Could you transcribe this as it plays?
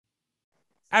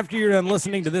After you're done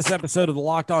listening to this episode of the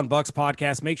Locked On Bucks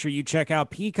podcast, make sure you check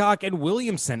out Peacock and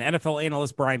Williamson. NFL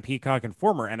analyst Brian Peacock and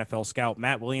former NFL scout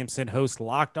Matt Williamson host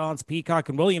Locked On's Peacock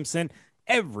and Williamson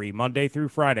every Monday through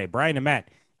Friday. Brian and Matt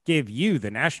give you the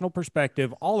national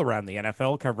perspective all around the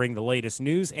NFL, covering the latest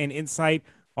news and insight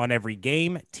on every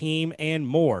game, team, and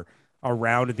more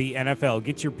around the NFL.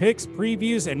 Get your picks,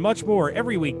 previews, and much more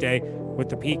every weekday with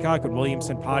the Peacock and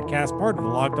Williamson podcast, part of the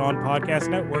Locked On Podcast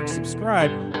Network.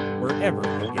 Subscribe wherever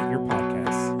you get your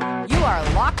podcasts. You are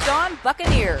Locked On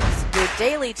Buccaneers, your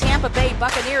daily Tampa Bay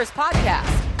Buccaneers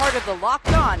podcast, part of the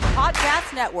Locked On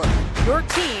Podcast Network, your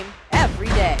team every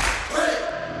day.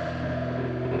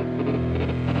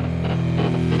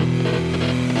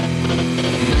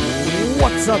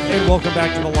 What's up, and welcome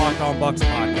back to the Locked On Bucks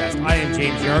podcast. I am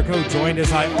James Yarko, joined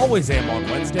as I always am on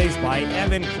Wednesdays by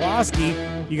Evan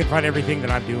Klosky. You can find everything that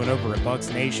I'm doing over at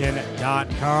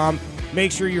bucksnation.com.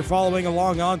 Make sure you're following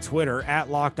along on Twitter at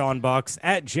Locked On Bucks,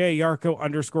 at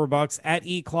JYarko_Bucks, at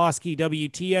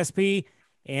EKloskyWTSP,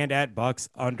 and at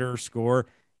Bucks_Nation.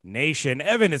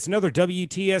 Evan, it's another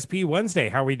WTSP Wednesday.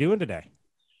 How are we doing today?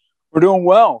 We're doing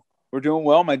well.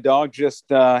 My dog just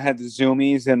had the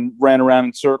zoomies and ran around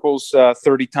in circles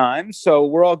 30 times, so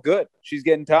we're all good. She's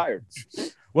getting tired.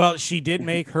 Well, she did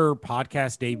make her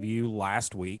podcast debut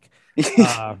last week.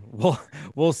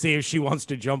 We'll see if she wants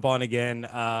to jump on again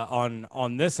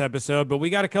on this episode. But we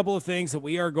got a couple of things that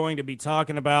we are going to be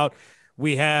talking about.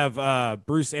 We have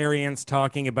Bruce Arians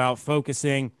talking about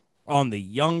focusing on the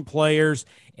young players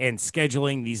and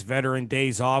scheduling these veteran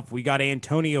days off. We got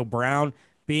Antonio Brown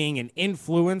being an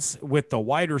influence with the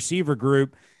wide receiver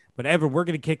group. But Evan, we're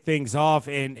going to kick things off,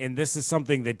 and this is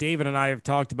something that David and I have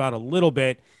talked about a little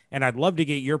bit, and I'd love to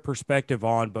get your perspective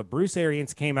on. But Bruce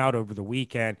Arians came out over the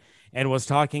weekend and was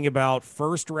talking about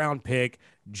first-round pick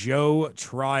Joe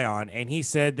Tryon, and he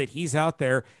said that he's out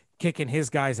there kicking his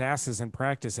guys' asses in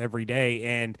practice every day.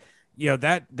 And you know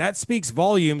that speaks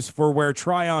volumes for where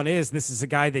Tryon is. This is a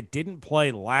guy that didn't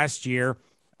play last year.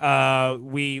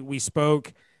 We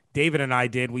spoke. David and I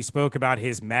did. We spoke about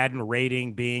his Madden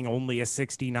rating being only a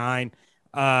 69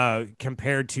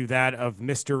 compared to that of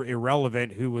Mr.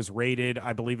 Irrelevant, who was rated,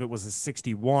 I believe it was a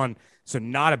 61. So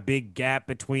not a big gap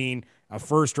between a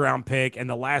first-round pick and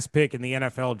the last pick in the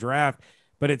NFL draft.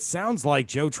 But it sounds like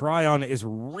Joe Tryon is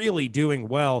really doing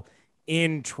well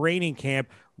in training camp.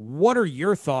 What are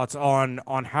your thoughts on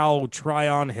how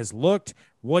Tryon has looked,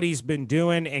 what he's been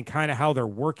doing, and kind of how they're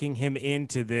working him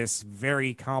into this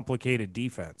very complicated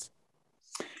defense?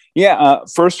 Yeah,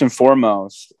 first and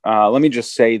foremost, let me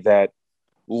just say that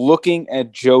looking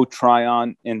at Joe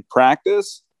Tryon in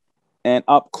practice and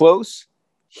up close,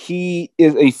 he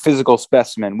is a physical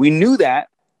specimen. We knew that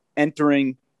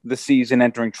entering the season,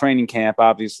 entering training camp,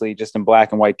 obviously just in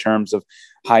black and white terms of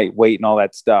height, weight, and all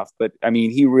that stuff. But, I mean,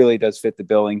 he really does fit the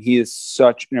billing. He is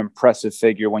such an impressive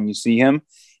figure when you see him.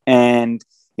 And,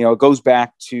 you know, it goes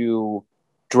back to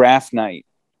draft night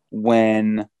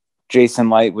when Jason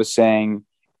Light was saying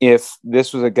if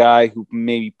this was a guy who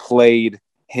maybe played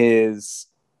his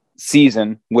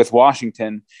season with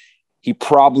Washington, he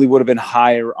probably would have been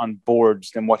higher on boards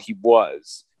than what he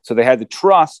was. So they had to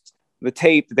trust the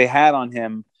tape that they had on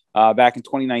him back in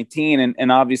 2019.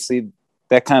 And obviously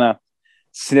that kind of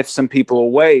sniffed some people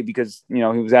away because, you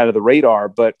know, he was out of the radar.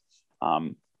 But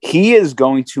he is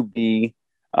going to be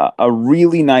a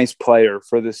really nice player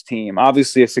for this team.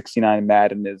 Obviously a 69 in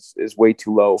Madden is way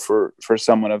too low for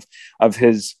someone of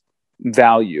his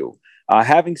value.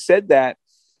 Having said that,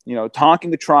 you know,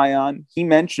 talking to Tryon, he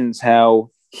mentions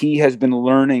how he has been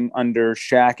learning under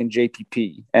Shaq and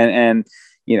JPP. And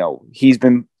you know, he's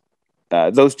been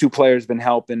those two players been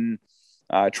helping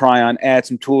Tryon add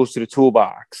some tools to the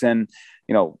toolbox and,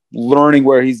 you know, learning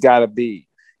where he's got to be.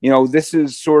 You know, this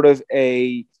is sort of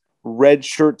a red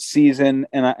shirt season.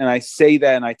 And I say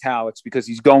that in italics because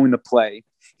he's going to play.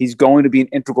 He's going to be an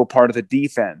integral part of the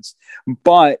defense,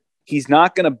 but he's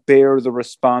not going to bear the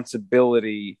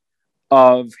responsibility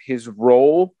of his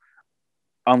role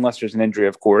unless there's an injury,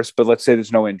 of course, but let's say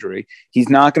there's no injury. He's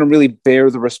not going to really bear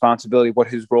the responsibility of what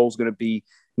his role is going to be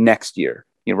next year.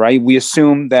 You know, right? We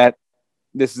assume that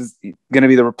this is going to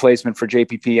be the replacement for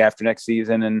JPP after next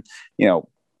season. And, you know,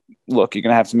 look, you're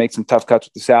going to have to make some tough cuts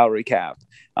with the salary cap.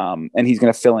 And he's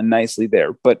going to fill in nicely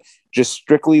there. But just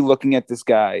strictly looking at this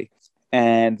guy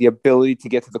and the ability to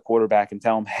get to the quarterback and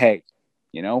tell him, hey,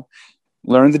 you know,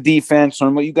 learn the defense,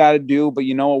 learn what you got to do. But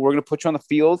you know what? We're going to put you on the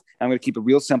field. And I'm going to keep it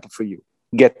real simple for you.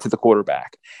 Get to the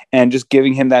quarterback. And just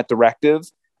giving him that directive,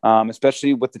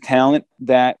 especially with the talent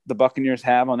that the Buccaneers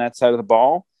have on that side of the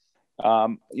ball.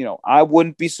 You know, I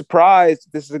wouldn't be surprised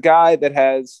if this is a guy that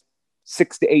has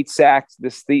 6 to 8 sacks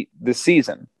this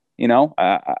season.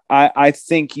 I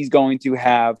think he's going to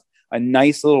have a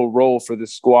nice little role for the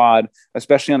squad,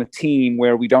 especially on a team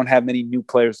where we don't have many new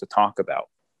players to talk about.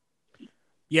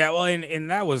 Yeah, well,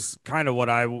 and that was kind of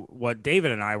what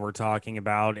David and I were talking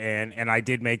about, and I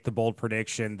did make the bold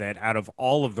prediction that out of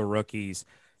all of the rookies,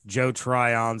 Joe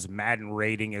Tryon's Madden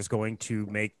rating is going to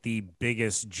make the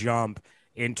biggest jump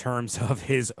in terms of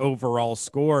his overall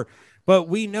score. But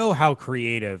we know how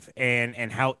creative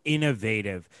and how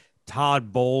innovative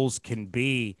Todd Bowles can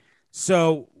be.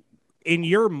 So, in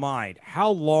your mind, how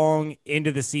long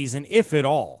into the season, if at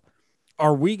all,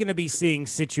 are we going to be seeing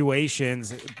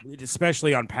situations,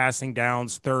 especially on passing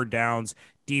downs, third downs,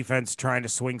 defense trying to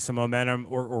swing some momentum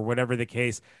or whatever the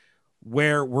case,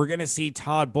 where we're going to see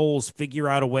Todd Bowles figure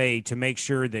out a way to make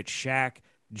sure that Shaq,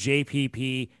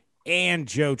 JPP, and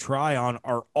Joe Tryon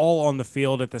are all on the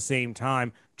field at the same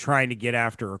time trying to get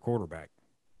after a quarterback?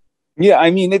 Yeah,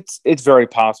 I mean, it's very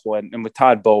possible. And with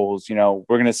Todd Bowles, we're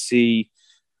going to see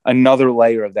another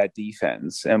layer of that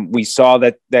defense. And we saw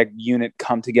that unit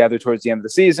come together towards the end of the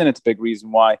season. It's a big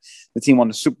reason why the team won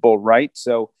the Super Bowl, right?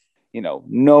 So,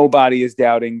 nobody is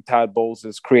doubting Todd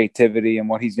Bowles' creativity and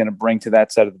what he's going to bring to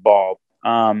that side of the ball.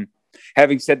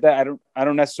 Having said that, I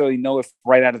don't necessarily know if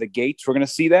right out of the gates we're going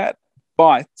to see that,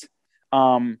 but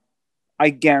I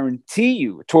guarantee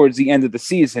you towards the end of the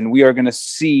season, we are going to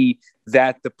see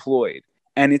that deployed.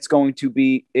 And it's going to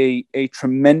be a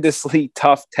tremendously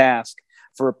tough task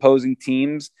for opposing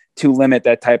teams to limit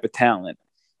that type of talent.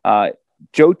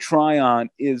 Joe Tryon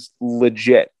is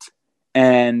legit.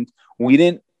 And we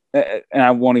didn't, and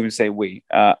I won't even say we,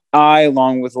 I,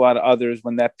 along with a lot of others,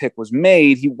 when that pick was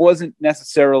made, he wasn't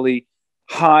necessarily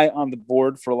high on the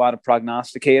board for a lot of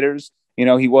prognosticators.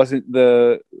 He wasn't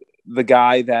the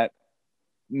guy that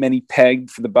many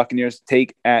pegged for the Buccaneers to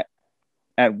take at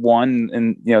one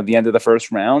and the end of the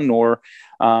first round, nor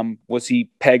was he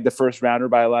pegged the first rounder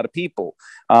by a lot of people.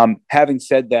 Having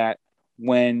said that,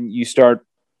 when you start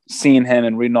seeing him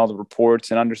and reading all the reports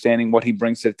and understanding what he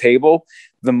brings to the table,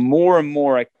 the more and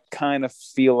more I kind of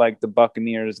feel like the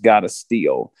Buccaneers got a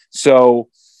steal. So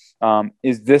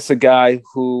is this a guy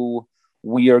who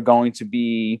we are going to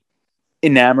be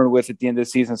enamored with at the end of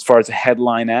the season as far as a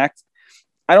headline act?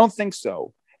 I don't think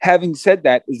so. Having said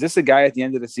that, is this a guy at the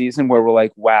end of the season where we're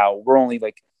like, wow, we're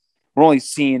only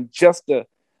seeing just a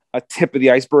tip of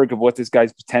the iceberg of what this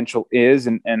guy's potential is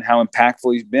and how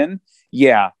impactful he's been?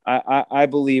 Yeah, I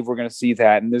believe we're going to see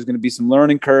that. And there's going to be some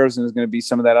learning curves and there's going to be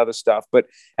some of that other stuff. But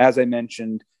as I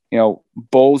mentioned,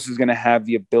 Bowles is going to have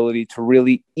the ability to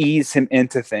really ease him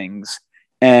into things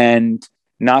and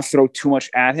not throw too much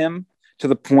at him to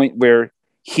the point where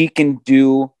he can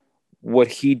do what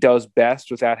he does best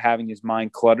without having his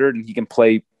mind cluttered, and he can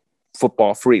play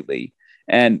football freely.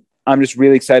 And I'm just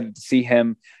really excited to see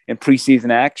him in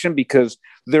preseason action because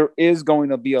there is going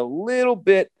to be a little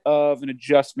bit of an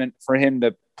adjustment for him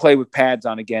to play with pads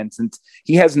on again, since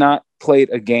he has not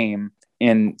played a game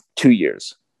in 2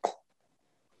 years.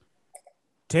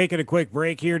 Taking a quick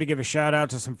break here to give a shout out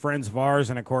to some friends of ours.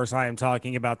 And of course, I am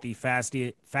talking about the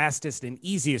fastest and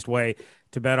easiest way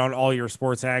to bet on all your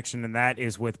sports action, and that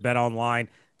is with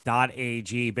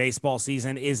betonline.ag. Baseball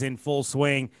season is in full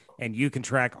swing, and you can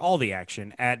track all the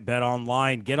action at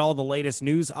BetOnline. Get all the latest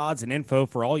news, odds, and info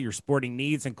for all your sporting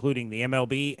needs, including the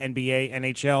MLB, NBA,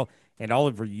 NHL, and all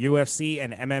of your UFC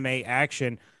and MMA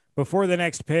action. Before the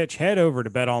next pitch, head over to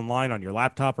BetOnline on your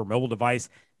laptop or mobile device.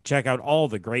 Check out all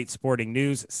the great sporting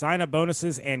news, sign-up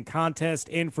bonuses, and contest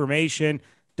information.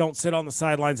 Don't sit on the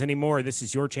sidelines anymore. This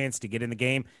is your chance to get in the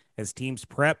game as teams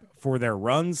prep for their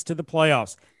runs to the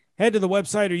playoffs. Head to the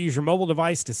website or use your mobile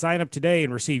device to sign up today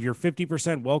and receive your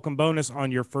 50% welcome bonus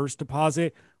on your first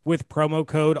deposit with promo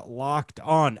code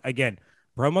LOCKEDON. Again,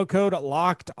 promo code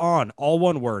LOCKEDON, all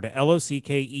one word,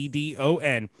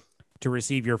 LOCKEDON, to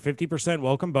receive your 50%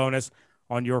 welcome bonus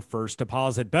on your first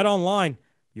deposit. Bet Online,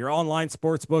 your online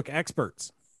sportsbook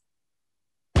experts.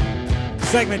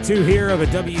 Segment 2 here of a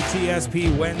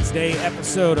WTSP Wednesday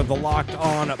episode of the Locked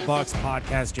On Bucs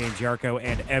podcast. James Yarko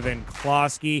and Evan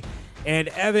Klosky. And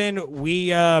Evan, we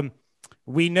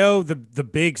know the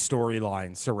big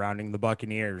storyline surrounding the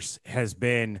Buccaneers has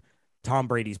been Tom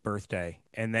Brady's birthday,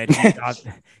 and that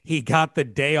he got the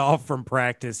day off from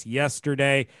practice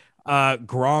yesterday.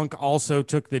 Gronk also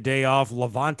took the day off.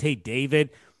 Levante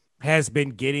David has been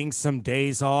getting some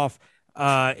days off.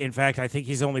 In fact, I think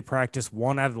he's only practiced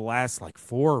one out of the last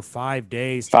 4 or 5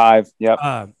 days. 5, yep.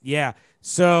 Yeah.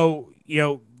 So,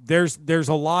 there's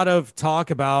a lot of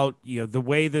talk about, the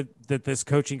way that this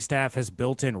coaching staff has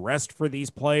built in rest for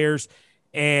these players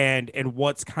and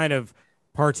what's kind of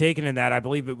partaken in that. I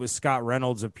believe it was Scott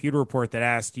Reynolds of Pewter Report that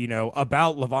asked,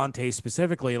 about Levante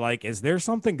specifically, like, is there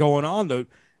something going on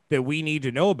that we need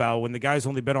to know about when the guy's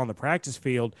only been on the practice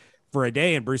field for a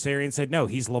day? And Bruce Arians said, no,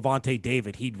 he's Levante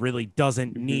David. He really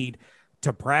doesn't need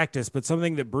to practice. But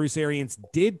something that Bruce Arians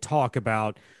did talk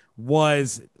about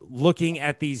was looking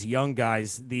at these young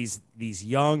guys, these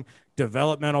young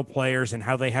developmental players, and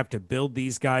how they have to build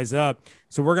these guys up.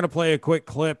 So we're going to play a quick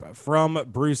clip from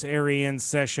Bruce Arians'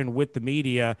 session with the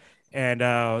media, and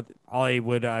I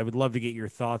would love to get your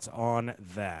thoughts on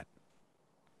that.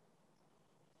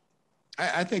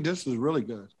 I think this is really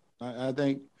good. I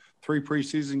think 3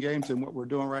 preseason games and what we're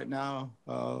doing right now,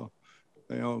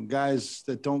 guys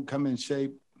that don't come in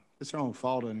shape, it's their own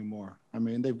fault anymore. I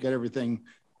mean, they've got everything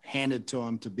handed to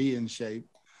them to be in shape.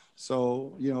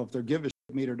 So, if they're give a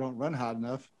shit meter don't run hot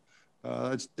enough,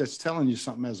 that's telling you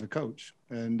something as a coach.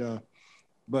 And,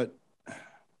 but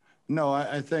no,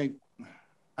 I think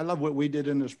I love what we did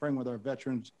in the spring with our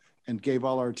veterans and gave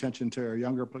all our attention to our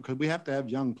younger, because we have to have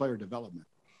young player development,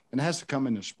 and it has to come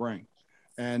in the spring,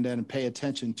 and then pay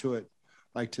attention to it.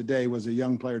 Like today was a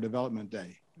young player development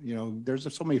day.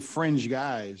 There's so many fringe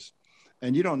guys,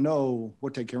 and you don't know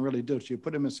what they can really do. So you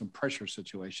put them in some pressure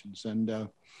situations, and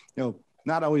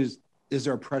not always is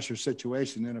there a pressure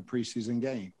situation in a preseason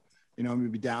game.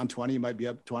 Maybe down 20, you might be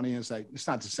up 20, and it's like, it's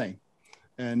not the same.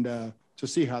 And to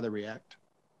see how they react.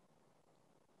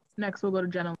 Next, we'll go to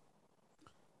Jenna.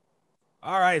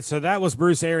 All right, so that was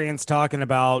Bruce Arians talking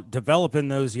about developing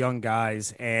those young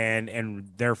guys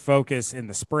and their focus in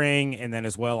the spring, and then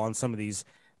as well on some of these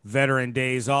veteran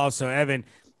days off. So, Evan,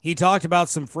 he talked about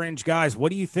some fringe guys. What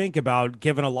do you think about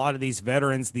giving a lot of these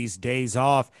veterans these days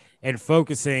off and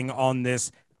focusing on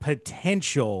this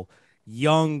potential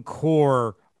young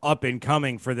core up and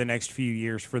coming for the next few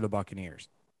years for the Buccaneers?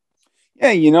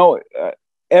 Yeah,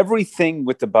 everything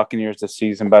with the Buccaneers this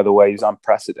season, by the way, is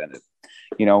unprecedented.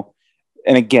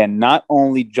 And again, not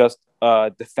only just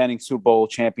defending Super Bowl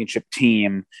championship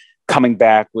team coming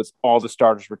back with all the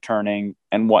starters returning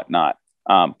and whatnot,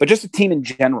 but just a team in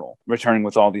general returning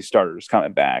with all these starters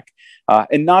coming back.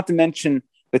 And not to mention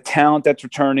the talent that's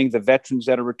returning, the veterans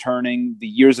that are returning, the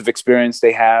years of experience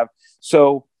they have.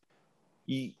 So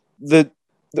the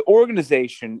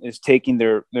organization is taking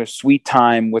their sweet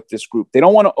time with this group. They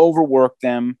don't want to overwork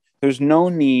them. There's no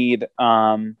need.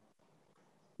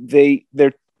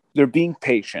 They're being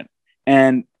patient,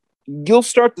 and you'll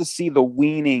start to see the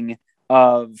weaning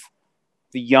of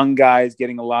the young guys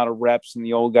getting a lot of reps and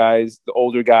the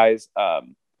older guys,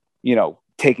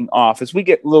 taking off as we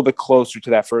get a little bit closer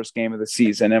to that first game of the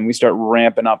season and we start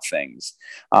ramping up things.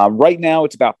 Right now,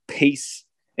 it's about pace.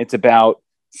 It's about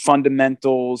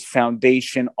fundamentals,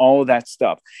 foundation, all of that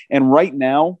stuff. And right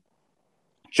now,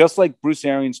 just like Bruce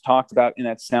Arians talked about in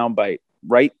that soundbite,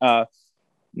 right?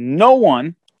 No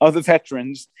one of the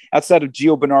veterans outside of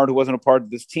Gio Bernard, who wasn't a part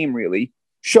of this team really,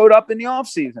 showed up in the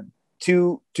offseason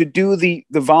to do the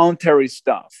voluntary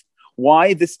stuff.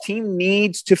 Why? This team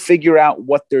needs to figure out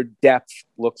what their depth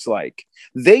looks like.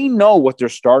 They know what their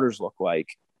starters look like,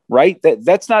 right?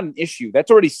 That's not an issue.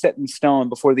 That's already set in stone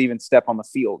before they even step on the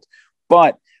field.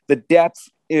 But the depth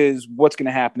is what's going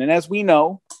to happen. And as we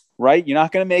know, right, you're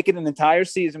not going to make it an entire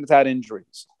season without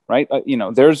injuries, right?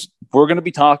 We're going to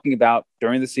be talking about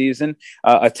during the season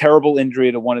a terrible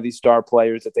injury to one of these star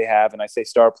players that they have. And I say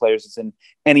star players as in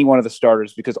any one of the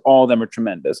starters because all of them are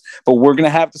tremendous. But we're going to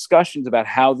have discussions about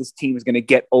how this team is going to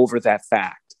get over that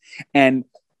fact. And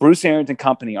Bruce Arians and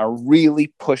company are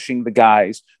really pushing the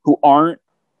guys who aren't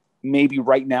maybe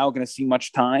right now going to see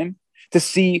much time to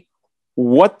see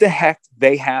what the heck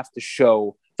they have to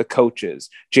show the coaches.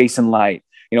 Jason Light,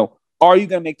 are you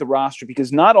going to make the roster?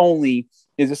 Because not only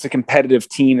is this a competitive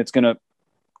team that's going to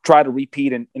try to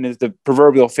repeat and is the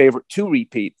proverbial favorite to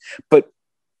repeat, but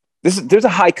there's a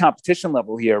high competition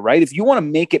level here, right? If you want to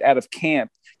make it out of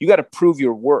camp, you got to prove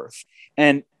your worth.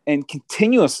 And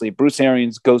continuously, Bruce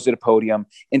Arians goes to the podium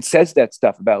and says that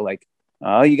stuff about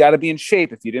you got to be in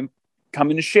shape. If you didn't come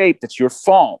into shape, that's your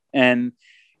fault. And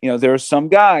there are some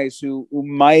guys who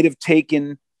might have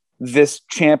taken this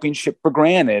championship for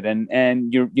granted,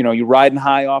 and you're riding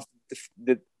high off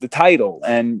the title,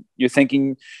 and you're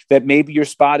thinking that maybe your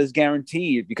spot is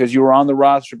guaranteed because you were on the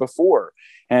roster before.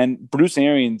 And Bruce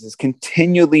Arians is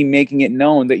continually making it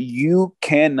known that you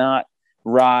cannot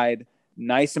ride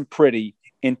nice and pretty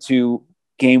into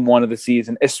game one of the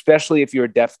season, especially if you're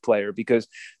a depth player, because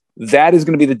that is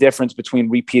going to be the difference between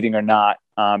repeating or not.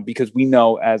 Because we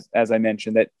know, as I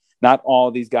mentioned, that not all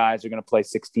of these guys are going to play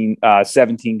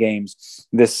 17 games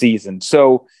this season.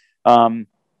 So,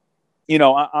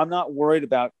 I'm not worried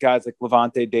about guys like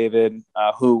Levante David,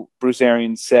 who Bruce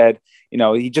Arians said,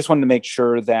 he just wanted to make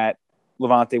sure that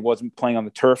Levante wasn't playing on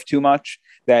the turf too much,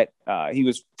 that he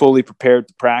was fully prepared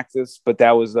to practice, but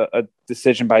that was a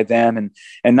decision by them.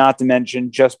 And not to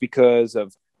mention, just because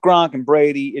of Gronk and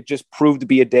Brady, it just proved to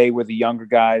be a day where the younger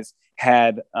guys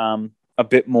had a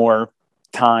bit more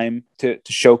time to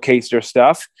showcase their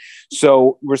stuff.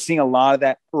 So we're seeing a lot of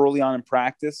that early on in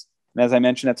practice. And as I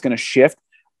mentioned, that's going to shift.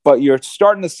 But you're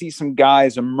starting to see some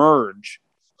guys emerge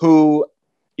who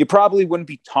you probably wouldn't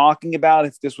be talking about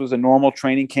if this was a normal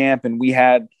training camp and we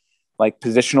had like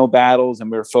positional battles and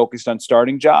we were focused on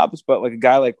starting jobs. But like a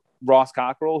guy like Ross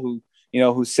Cockrell, who,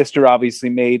 whose sister obviously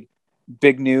made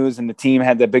big news and the team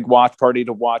had that big watch party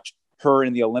to watch her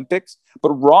in the Olympics.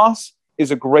 But Ross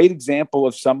is a great example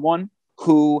of someone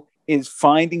who is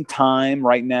finding time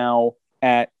right now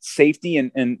at safety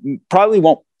and probably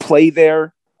won't play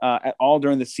there at all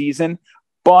during the season.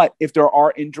 But if there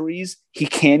are injuries, he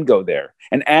can go there.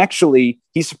 And actually,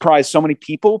 he surprised so many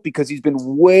people because he's been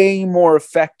way more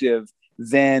effective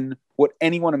than what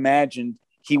anyone imagined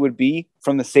he would be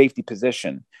from the safety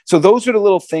position. So those are the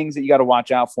little things that you got to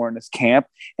watch out for in this camp.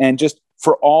 And just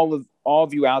for all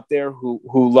of you out there who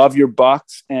love your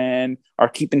Bucs and are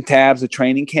keeping tabs of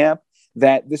training camp,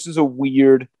 that this is a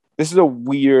weird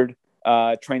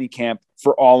training camp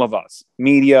for all of us,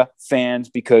 media, fans,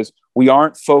 because we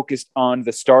aren't focused on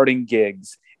the starting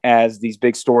gigs as these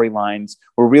big storylines.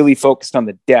 We're really focused on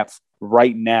the depth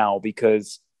right now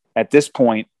because at this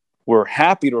point, we're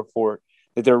happy to report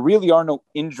that there really are no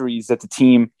injuries that the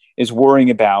team is worrying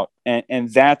about.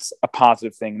 And that's a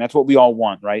positive thing. That's what we all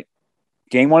want, right?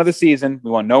 Game one of the season,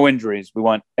 we want no injuries. We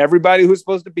want everybody who's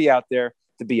supposed to be out there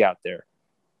to be out there.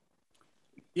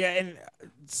 Yeah, and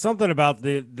something about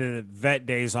the vet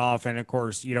days off, and of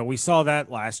course, we saw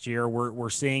that last year. We're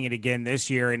seeing it again this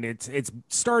year, and it's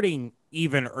starting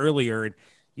even earlier.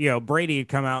 And Brady had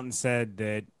come out and said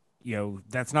that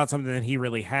that's not something that he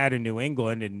really had in New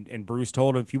England, and Bruce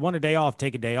told him, if you want a day off,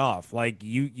 take a day off. Like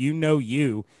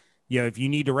if you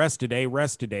need to rest today,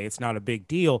 rest today. It's not a big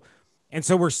deal. And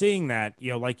so we're seeing that,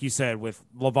 like you said, with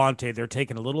Levante, they're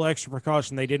taking a little extra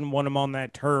precaution. They didn't want him on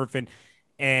that turf,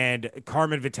 and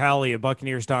Carmen Vitale of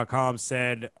Buccaneers.com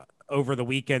said over the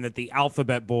weekend that the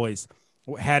Alphabet Boys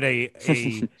had a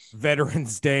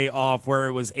Veterans Day off where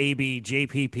it was AB,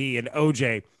 JPP, and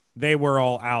OJ. They were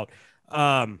all out.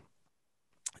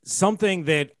 Something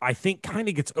that I think kind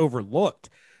of gets overlooked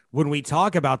when we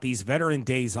talk about these veteran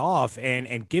days off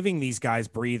and giving these guys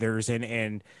breathers.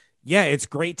 And yeah, it's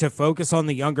great to focus on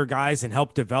the younger guys and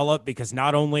help develop, because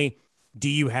not only do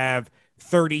you have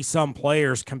 30-some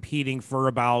players competing for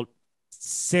about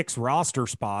 6 roster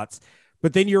spots,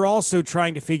 but then you're also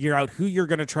trying to figure out who you're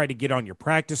going to try to get on your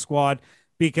practice squad,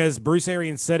 because Bruce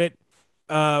Arians said it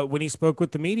when he spoke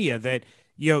with the media that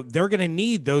they're going to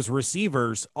need those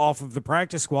receivers off of the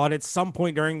practice squad at some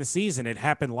point during the season. It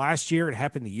happened last year. It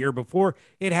happened the year before.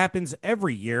 It happens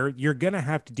every year. You're going to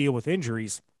have to deal with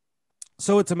injuries.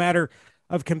 So it's a matter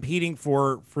of competing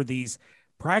for these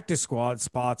practice squad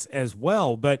spots as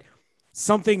well. But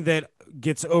something that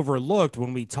gets overlooked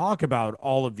when we talk about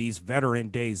all of these veteran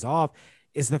days off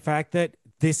is the fact that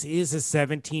this is a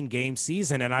 17-game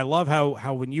season. And I love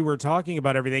how when you were talking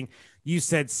about everything, you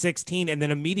said 16 and then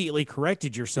immediately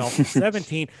corrected yourself to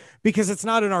 17 because it's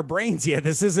not in our brains yet.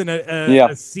 This isn't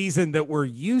a season that we're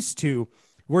used to,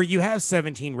 where you have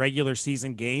 17 regular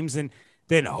season games and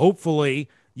then hopefully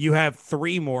you have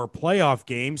 3 more playoff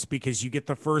games because you get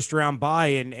the first round bye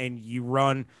and you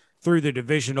run through the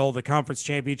divisional, the conference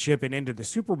championship, and into the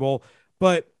Super Bowl.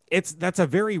 But that's a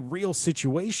very real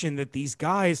situation that these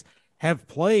guys have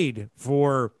played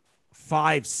for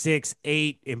 5, 6,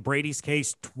 8, in Brady's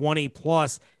case, 20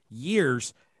 plus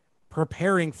years,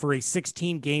 preparing for a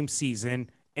 16-game season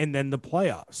and then the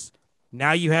playoffs.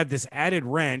 Now you have this added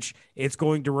wrench. It's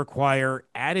going to require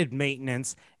added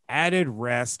maintenance, added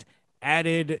rest,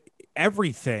 added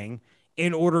everything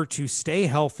in order to stay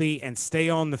healthy and stay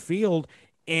on the field.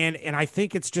 And I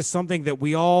think it's just something that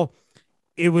we all,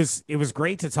 it was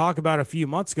great to talk about a few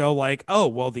months ago, like, oh,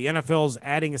 well, the NFL's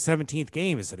adding a 17th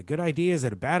game. Is it a good idea? Is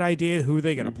it a bad idea? Who are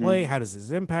they going to play? How does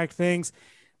this impact things?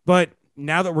 But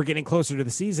now that we're getting closer to the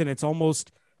season, it's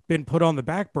almost been put on the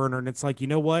back burner. And it's like, you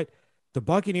know what? The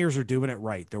Buccaneers are doing it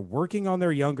right. They're working on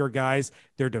their younger guys.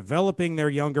 They're developing their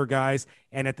younger guys.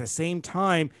 And at the same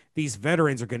time, these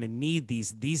veterans are going to need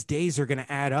these days are going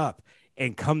to add up.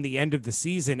 And come the end of the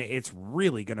season, it's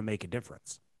really going to make a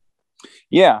difference.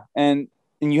 Yeah. And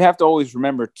you have to always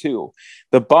remember, too,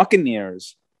 the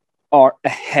Buccaneers are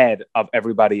ahead of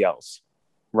everybody else,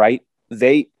 right?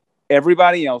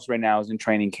 everybody else right now is in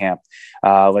training camp.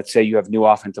 Let's say you have new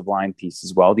offensive line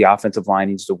pieces. Well, the offensive line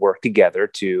needs to work together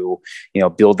to,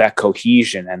 build that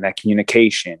cohesion and that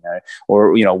communication,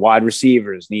 or wide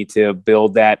receivers need to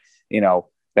build that,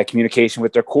 that communication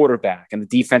with their quarterback, and the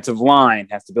defensive line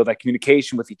has to build that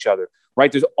communication with each other,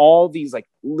 right? There's all these like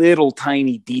little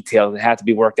tiny details that have to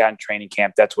be worked out in training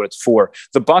camp. That's what it's for.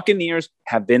 The Buccaneers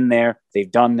have been there. They've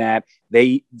done that.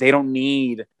 They don't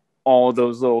need all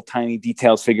those little tiny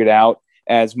details figured out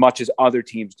as much as other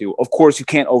teams do. Of course, you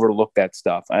can't overlook that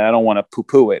stuff. I don't want to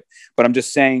poo-poo it, but I'm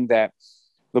just saying that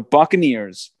the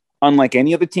Buccaneers, unlike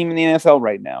any other team in the NFL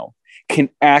right now, can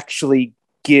actually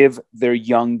give their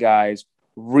young guys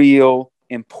real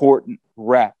important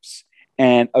reps.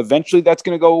 And eventually that's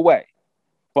going to go away.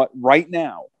 But right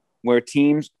now, where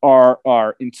teams are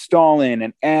installing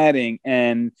and adding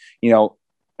and,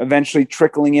 eventually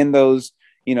trickling in those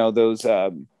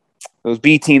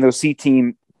B team, those C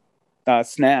team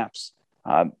snaps,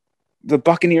 the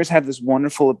Buccaneers have this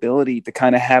wonderful ability to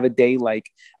kind of have a day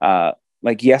like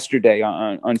yesterday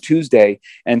on Tuesday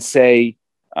and say,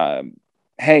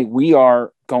 hey, we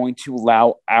are going to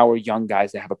allow our young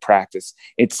guys to have a practice.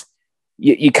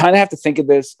 You kind of have to think of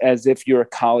this as if you're a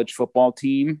college football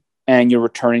team and you're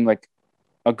returning like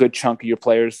a good chunk of your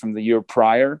players from the year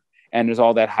prior, and there's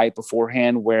all that hype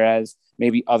beforehand, whereas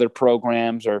maybe other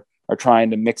programs are trying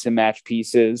to mix and match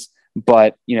pieces.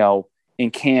 But,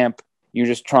 in camp, you're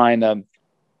just trying to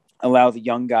allow the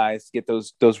young guys to get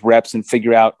those reps and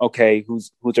figure out, okay,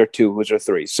 who's our 2, who's our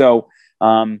 3. So,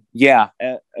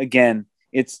 again,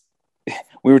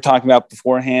 we were talking about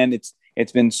beforehand.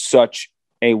 It's been such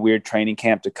a weird training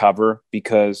camp to cover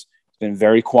because it's been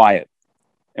very quiet,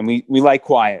 and we like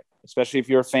quiet, especially if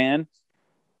you're a fan.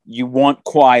 You want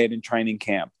quiet in training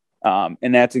camp,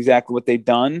 and that's exactly what they've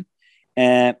done.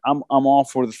 And I'm all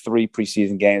for the 3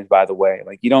 preseason games. By the way,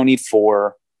 like, you don't need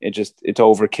 4. It's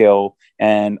overkill.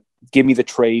 And give me the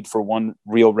trade for 1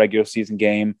 real regular season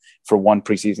game for 1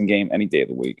 preseason game any day of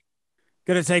the week.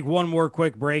 Going to take one more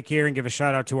quick break here and give a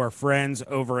shout out to our friends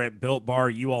over at Built Bar.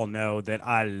 You all know that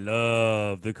I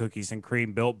love the cookies and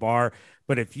cream Built Bar,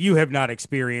 but if you have not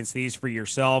experienced these for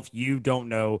yourself, you don't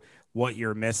know what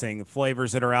you're missing. The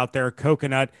flavors that are out there: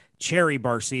 coconut, cherry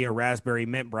barcia, raspberry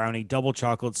mint brownie, double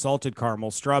chocolate, salted caramel,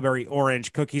 strawberry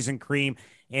orange, cookies and cream,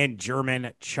 and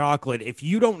German chocolate. If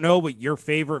you don't know what your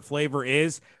favorite flavor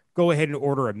is, go ahead and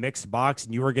order a mixed box,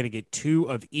 and you are going to get 2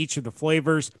 of each of the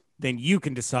flavors. Then you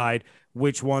can decide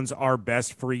which ones are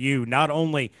best for you. Not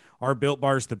only are Built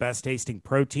Bars the best tasting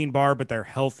protein bar, but they're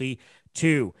healthy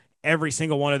too. Every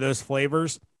single one of those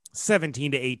flavors,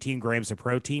 17 to 18 grams of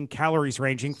protein, calories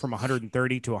ranging from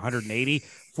 130 to 180,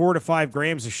 4 to 5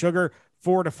 grams of sugar,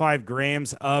 4 to 5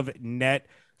 grams of net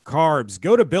carbs.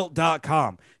 Go to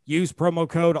built.com. Use promo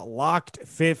code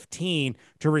LOCKED15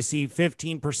 to receive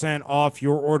 15% off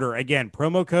your order. Again,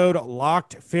 promo code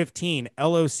LOCKED15,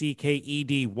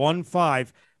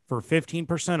 LOCKED15 for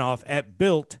 15% off at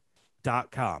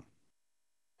built.com.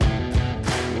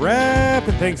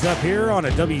 Wrapping things up here on a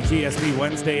WTSB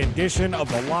Wednesday edition of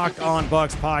the Locked On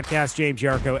Bucks podcast. James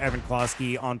Yarko, Evan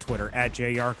Klosky on Twitter at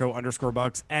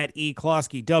 @JYarko_Bucks, at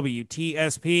 @eKlosky,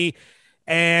 WTSP.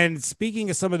 And speaking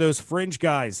of some of those fringe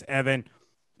guys, Evan,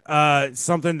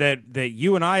 something that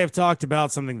you and I have talked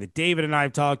about, something that David and I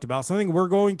have talked about, something we're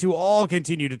going to all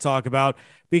continue to talk about,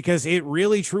 because it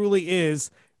really truly is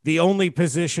the only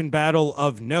position battle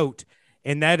of note,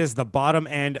 and that is the bottom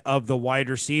end of the wide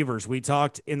receivers. We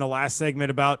talked in the last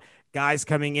segment about guys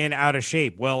coming in out of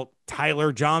shape. Well,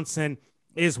 Tyler Johnson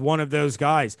is one of those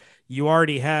guys. You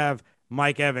already have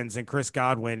Mike Evans and Chris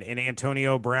Godwin and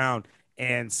Antonio Brown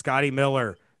and Scotty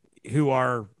Miller, who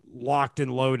are locked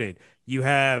and loaded. You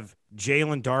have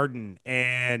Jalen Darden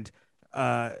and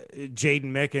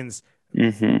Jaden Mickens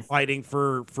fighting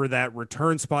for that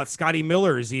return spot. Scotty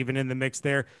Miller is even in the mix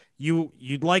there.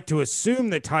 You'd like to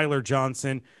assume that Tyler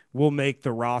Johnson will make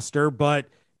the roster, but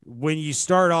when you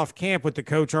start off camp with the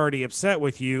coach already upset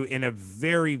with you in a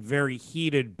very, very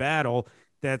heated battle,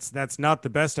 that's not the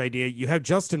best idea. You have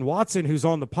Justin Watson, who's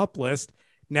on the PUP list.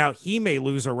 Now he may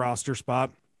lose a roster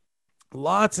spot.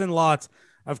 Lots and lots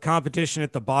of competition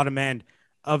at the bottom end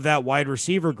of that wide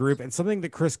receiver group. And something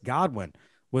that Chris Godwin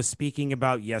was speaking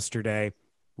about yesterday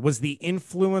was the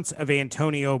influence of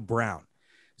Antonio Brown.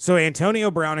 So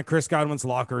Antonio Brown and Chris Godwin's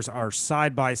lockers are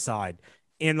side by side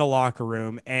in the locker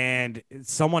room. And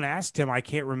someone asked him, I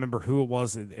can't remember who it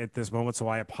was at this moment, so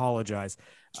I apologize.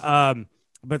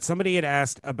 But somebody had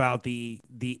asked about the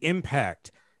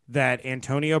impact that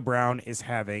Antonio Brown is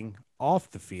having off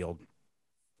the field.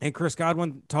 And Chris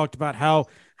Godwin talked about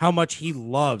how much he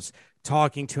loves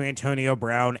talking to Antonio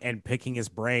Brown and picking his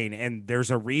brain. And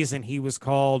there's a reason he was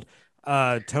called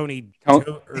Tommy Toe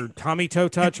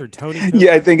Touch or Tony Toe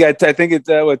Yeah, Touch. I think it's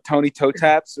with Tony Toe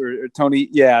Taps or Tony.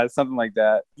 Yeah, something like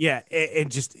that. Yeah,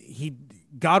 and just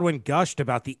Godwin gushed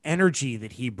about the energy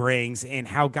that he brings and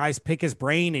how guys pick his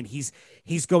brain, and he's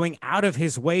going out of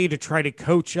his way to try to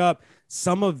coach up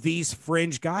some of these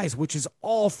fringe guys, which is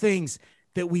all things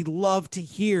that we love to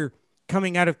hear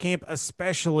coming out of camp,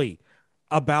 especially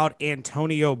about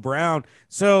Antonio Brown.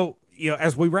 So,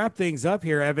 as we wrap things up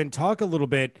here, Evan, talk a little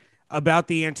bit about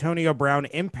the Antonio Brown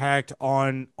impact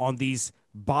on these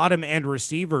bottom end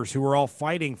receivers who are all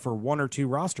fighting for one or two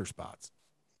roster spots.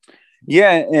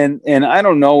 Yeah, and I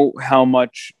don't know how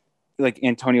much like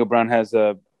Antonio Brown has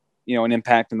an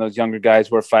impact on those younger guys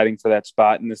who are fighting for that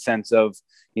spot, in the sense of,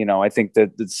 I think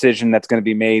that the decision that's going to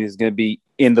be made is going to be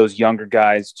in those younger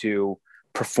guys to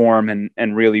perform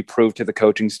and really prove to the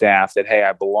coaching staff that, hey,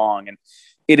 I belong. And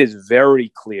it is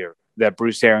very clear that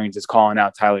Bruce Arians is calling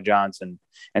out Tyler Johnson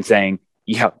and saying,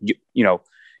 your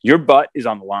butt is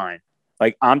on the line.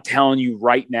 Like, I'm telling you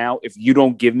right now, if you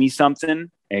don't give me something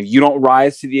and if you don't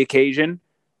rise to the occasion,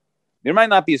 there might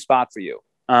not be a spot for you.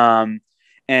 Tyler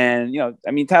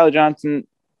Johnson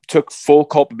took full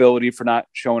culpability for not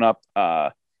showing up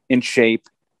in shape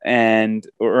in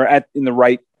the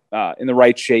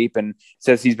right shape, and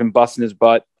says he's been busting his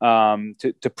butt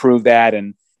to prove that.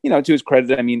 And, to his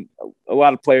credit, a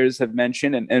lot of players have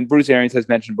mentioned, and Bruce Arians has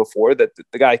mentioned before, that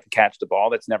the guy can catch the ball.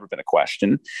 That's never been a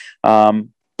question.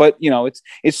 But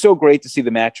it's so great to see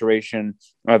the maturation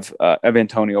of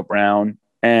Antonio Brown,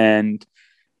 and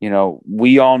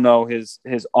we all know his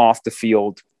off the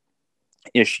field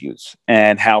issues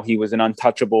and how he was an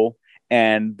untouchable,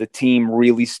 and the team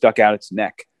really stuck out its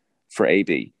neck for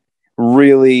AB.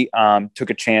 Really took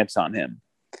a chance on him,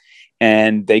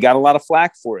 and they got a lot of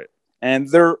flack for it. And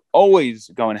they're always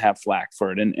going to have flack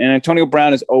for it. And Antonio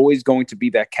Brown is always going to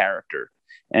be that character.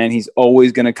 And he's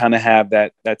always going to kind of have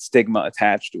that stigma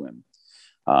attached to him.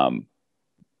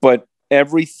 But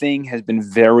everything has been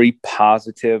very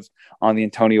positive on the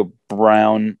Antonio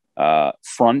Brown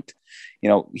front.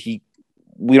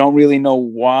 We don't really know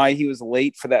why he was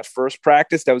late for that first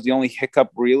practice. That was the only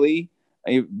hiccup, really.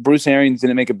 Bruce Arians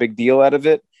didn't make a big deal out of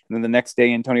it. And then the next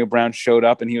day, Antonio Brown showed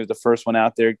up, and he was the first one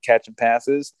out there catching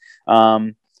passes.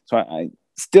 So I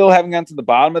still haven't gotten to the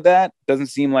bottom of that. Doesn't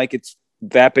seem like it's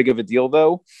that big of a deal,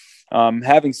 though.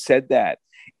 Having said that,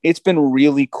 it's been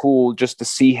really cool just to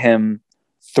see him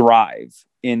thrive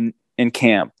in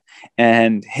camp.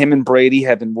 And him and Brady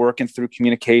have been working through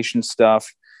communication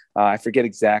stuff. I forget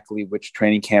exactly which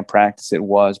training camp practice it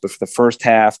was, but for the first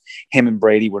half, him and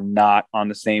Brady were not on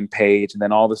the same page. And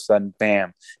then all of a sudden,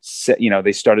 bam,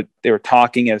 they were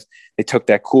talking as they took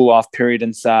that cool off period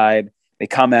inside. They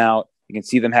come out, you can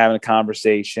see them having a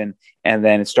conversation, and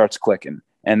then it starts clicking.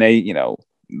 And they,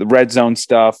 the red zone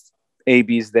stuff,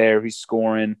 AB's there, he's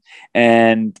scoring,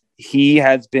 and he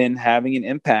has been having an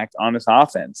impact on his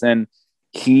offense. And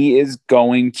he is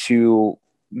going to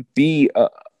be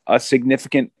a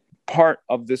significant part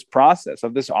of this process,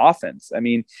 of this offense.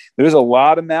 There's a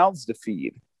lot of mouths to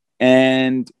feed,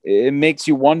 and it makes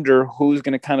you wonder who's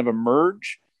going to kind of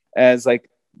emerge as like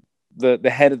the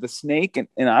head of the snake.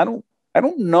 And I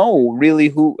don't know really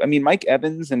who. Mike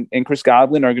Evans and Chris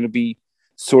Godwin are going to be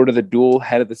sort of the dual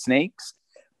head of the snakes,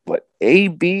 but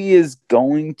AB is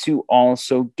going to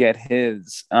also get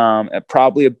his at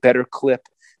probably a better clip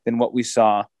than what we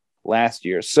saw last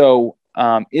year. So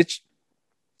it's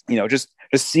just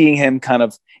seeing him kind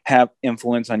of have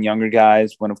influence on younger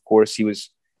guys when, of course, he was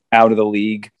out of the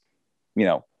league,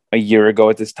 a year ago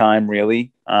at this time,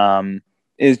 really,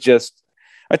 is just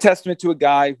a testament to a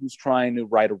guy who's trying to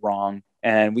right a wrong.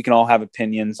 And we can all have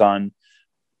opinions on,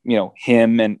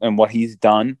 him and what he's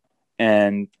done.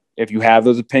 And if you have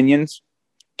those opinions,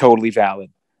 totally valid,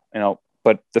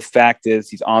 but the fact is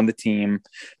he's on the team.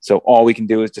 So all we can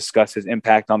do is discuss his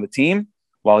impact on the team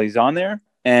while he's on there.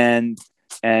 And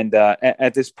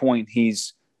at this point,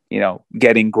 he's,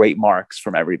 getting great marks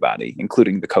from everybody,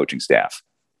 including the coaching staff.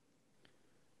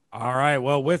 All right.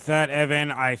 Well, with that, Evan,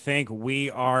 I think we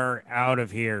are out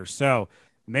of here. So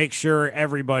make sure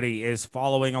everybody is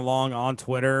following along on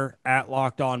Twitter at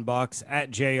LockedOnBucks, at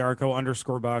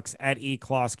JArco_Bucks, at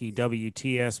eCloskey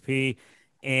WTSP,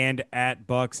 and at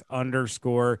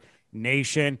Bucks_Nation.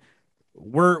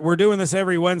 We're doing this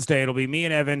every Wednesday. It'll be me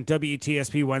and Evan,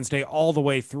 WTSP Wednesday, all the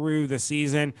way through the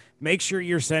season. Make sure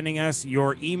you're sending us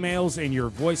your emails and your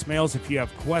voicemails if you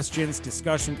have questions,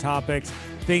 discussion topics,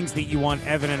 things that you want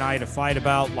Evan and I to fight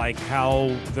about, like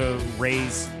how the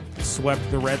Rays swept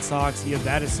the Red Sox. Yeah,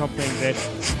 that is something that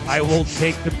I will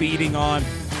take the beating on.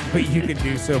 but you can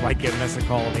do so by giving us a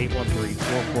call at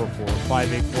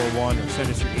 813-444-5841 or send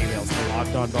us your emails to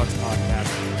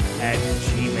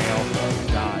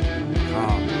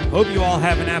lockedonbucks@gmail.com. Hope you all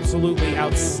have an absolutely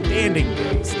outstanding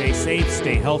day. Stay safe,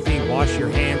 stay healthy, wash your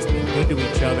hands, be good to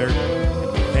each other.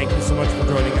 And thank you so much for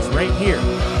joining us right here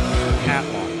at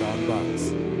Locked On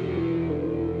Bucks.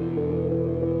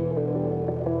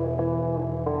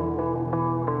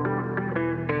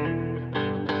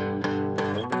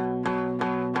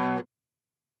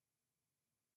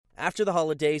 After the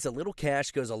holidays, a little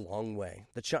cash goes a long way.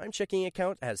 The Chime checking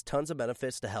account has tons of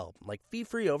benefits to help, like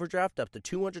fee-free overdraft up to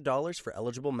 $200 for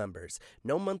eligible members,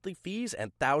 no monthly fees,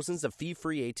 and thousands of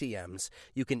fee-free ATMs.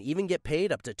 You can even get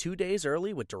paid up to 2 days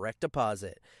early with direct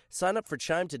deposit. Sign up for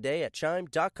Chime today at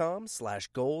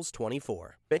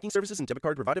chime.com/goals24. Banking services and debit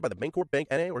card provided by the Bancorp Bank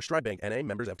N.A. or Stride Bank N.A.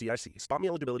 members FDIC. Spot me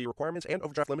eligibility requirements and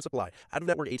overdraft limits apply.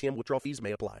 Out-of-network ATM withdrawal fees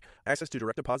may apply. Access to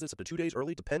direct deposits up to 2 days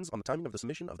early depends on the timing of the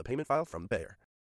submission of the payment file from the payer.